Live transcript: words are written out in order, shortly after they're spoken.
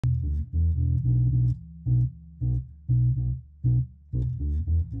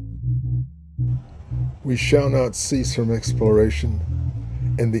We shall not cease from exploration,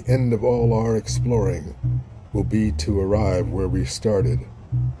 and the end of all our exploring will be to arrive where we started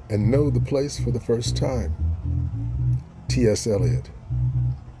and know the place for the first time. T.S. Eliot,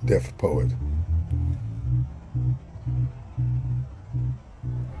 Deaf Poet.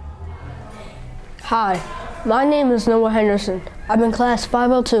 Hi, my name is Noah Henderson. I'm in class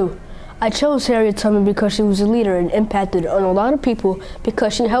 502. I chose Harriet Tubman because she was a leader and impacted on a lot of people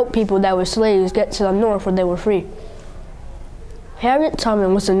because she helped people that were slaves get to the North where they were free. Harriet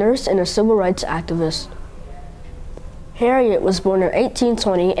Tubman was a nurse and a civil rights activist. Harriet was born in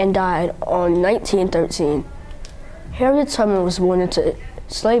 1820 and died on 1913. Harriet Tubman was born into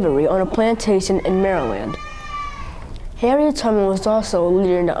slavery on a plantation in Maryland. Harriet Tubman was also a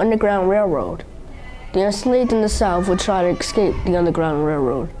leader in the Underground Railroad. The enslaved in the South would try to escape the Underground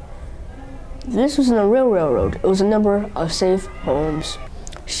Railroad. This wasn't a real railroad, it was a number of safe homes.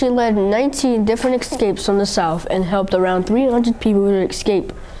 She led 19 different escapes from the South and helped around 300 people to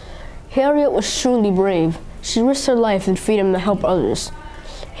escape. Harriet was truly brave. She risked her life and freedom to help others.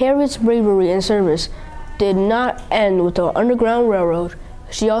 Harriet's bravery and service did not end with the Underground Railroad.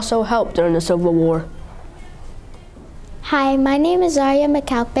 She also helped during the Civil War. Hi, my name is Zaria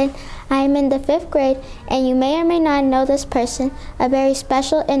McAlpin. I am in the 5th grade, and you may or may not know this person, a very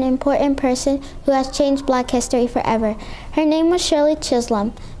special and important person who has changed Black history forever. Her name was Shirley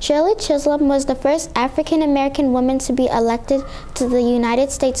Chisholm. Shirley Chisholm was the first African-American woman to be elected to the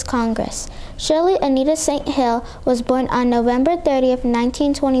United States Congress. Shirley Anita St. Hill was born on November 30th,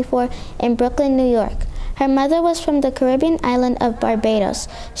 1924 in Brooklyn, New York. Her mother was from the Caribbean island of Barbados.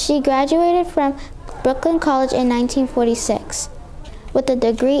 She graduated from Brooklyn College in 1946 with a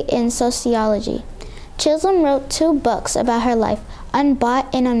degree in sociology. Chisholm wrote 2 books about her life,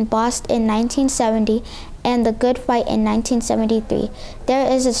 Unbought and Unbossed in 1970 and The Good Fight in 1973.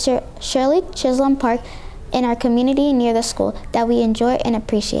 There is a Shirley Chisholm Park in our community near the school that we enjoy and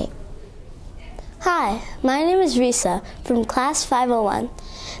appreciate. Hi, my name is Risa from class 501.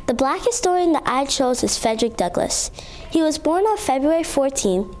 The Black historian that I chose is Frederick Douglass. He was born on February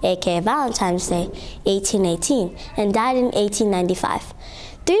 14, aka Valentine's Day, 1818, and died in 1895.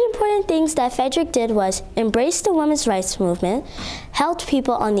 3 important things that Frederick did was embrace the women's rights movement, helped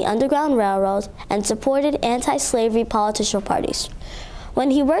people on the Underground Railroad, and supported anti-slavery political parties. When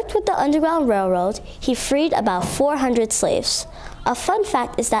he worked with the Underground Railroad, he freed about 400 slaves. A fun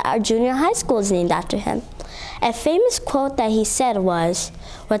fact is that our junior high school is named after him. A famous quote that he said was,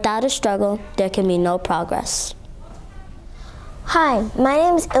 "Without a struggle, there can be no progress." Hi, my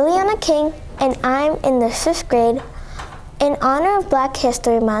name is Ileana King, and I'm in the 5th grade. In honor of Black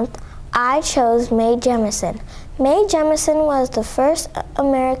History Month, I chose Mae Jemison. Mae Jemison was the first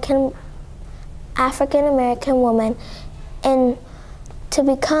African-American woman to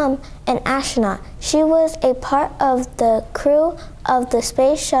become an astronaut. She was a part of the crew of the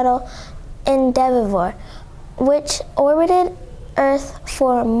Space Shuttle Endeavour, which orbited Earth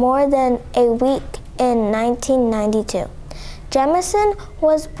for more than a week in 1992. Jemison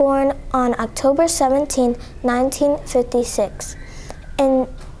was born on October 17, 1956, in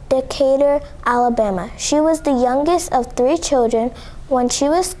Decatur, Alabama. She was the youngest of 3 children. When she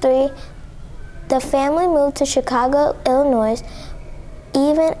was 3, the family moved to Chicago, Illinois.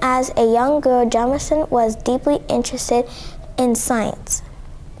 Even as a young girl, Jemison was deeply interested in science.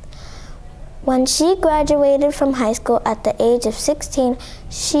 When she graduated from high school at the age of 16,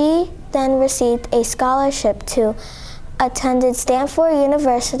 she then received a scholarship to attend Stanford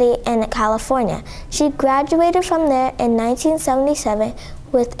University in California. She graduated from there in 1977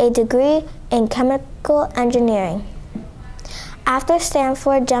 with a degree in chemical engineering. After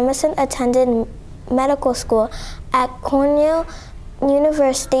Stanford, Jemison attended medical school at Cornell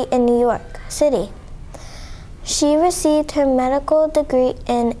University in New York City. She received her medical degree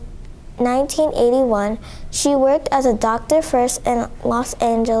in 1981. She worked as a doctor first in Los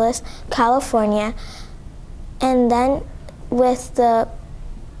Angeles, California, and then with the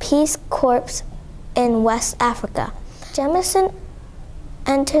Peace Corps in West Africa. Jemison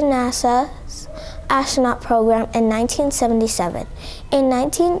entered NASA's astronaut program in 1977. In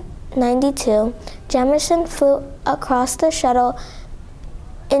 1992, Jemison flew across the shuttle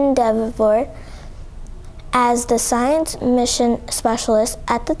Endeavour as the science mission specialist.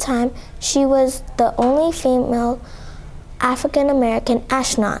 At the time, she was the only female African-American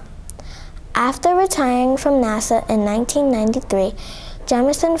astronaut. After retiring from NASA in 1993,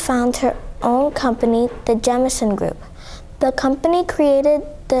 Jemison founded her own company, the Jemison Group. The company created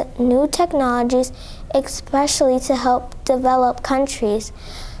the new technologies especially to help develop countries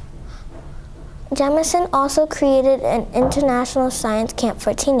Jemison also created an international science camp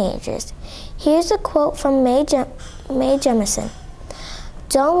for teenagers. Here's a quote from Mae Jemison.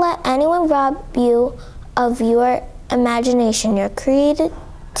 "Don't let anyone rob you of your imagination, your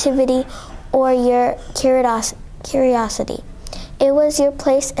creativity, or your curiosity. It was your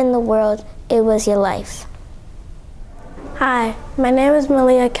place in the world. It was your life." Hi, my name is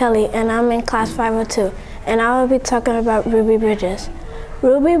Malia Kelly, and I'm in class 502, and I will be talking about Ruby Bridges.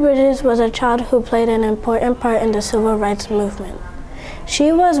 Ruby Bridges was a child who played an important part in the civil rights movement.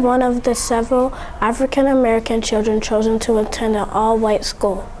 She was one of the several African American children chosen to attend an all-white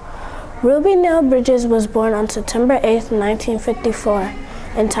school. Ruby Neal Bridges was born on September 8, 1954,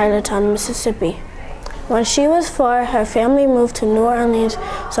 in Tylertown, Mississippi. When she was 4, her family moved to New Orleans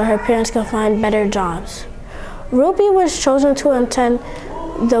so her parents could find better jobs. Ruby was chosen to attend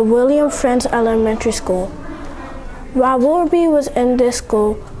the William Frantz Elementary School. While Ruby was in this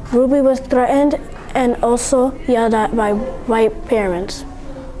school, Ruby was threatened and also yelled at by white parents.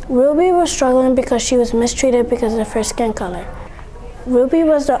 Ruby was struggling because she was mistreated because of her skin color. Ruby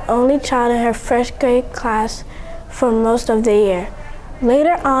was the only child in her first grade class for most of the year.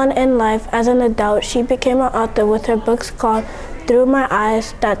 Later on in life, as an adult, she became an author with her books called Through My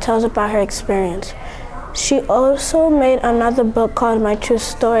Eyes that tells about her experience. She also made another book called My True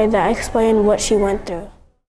Story that explained what she went through.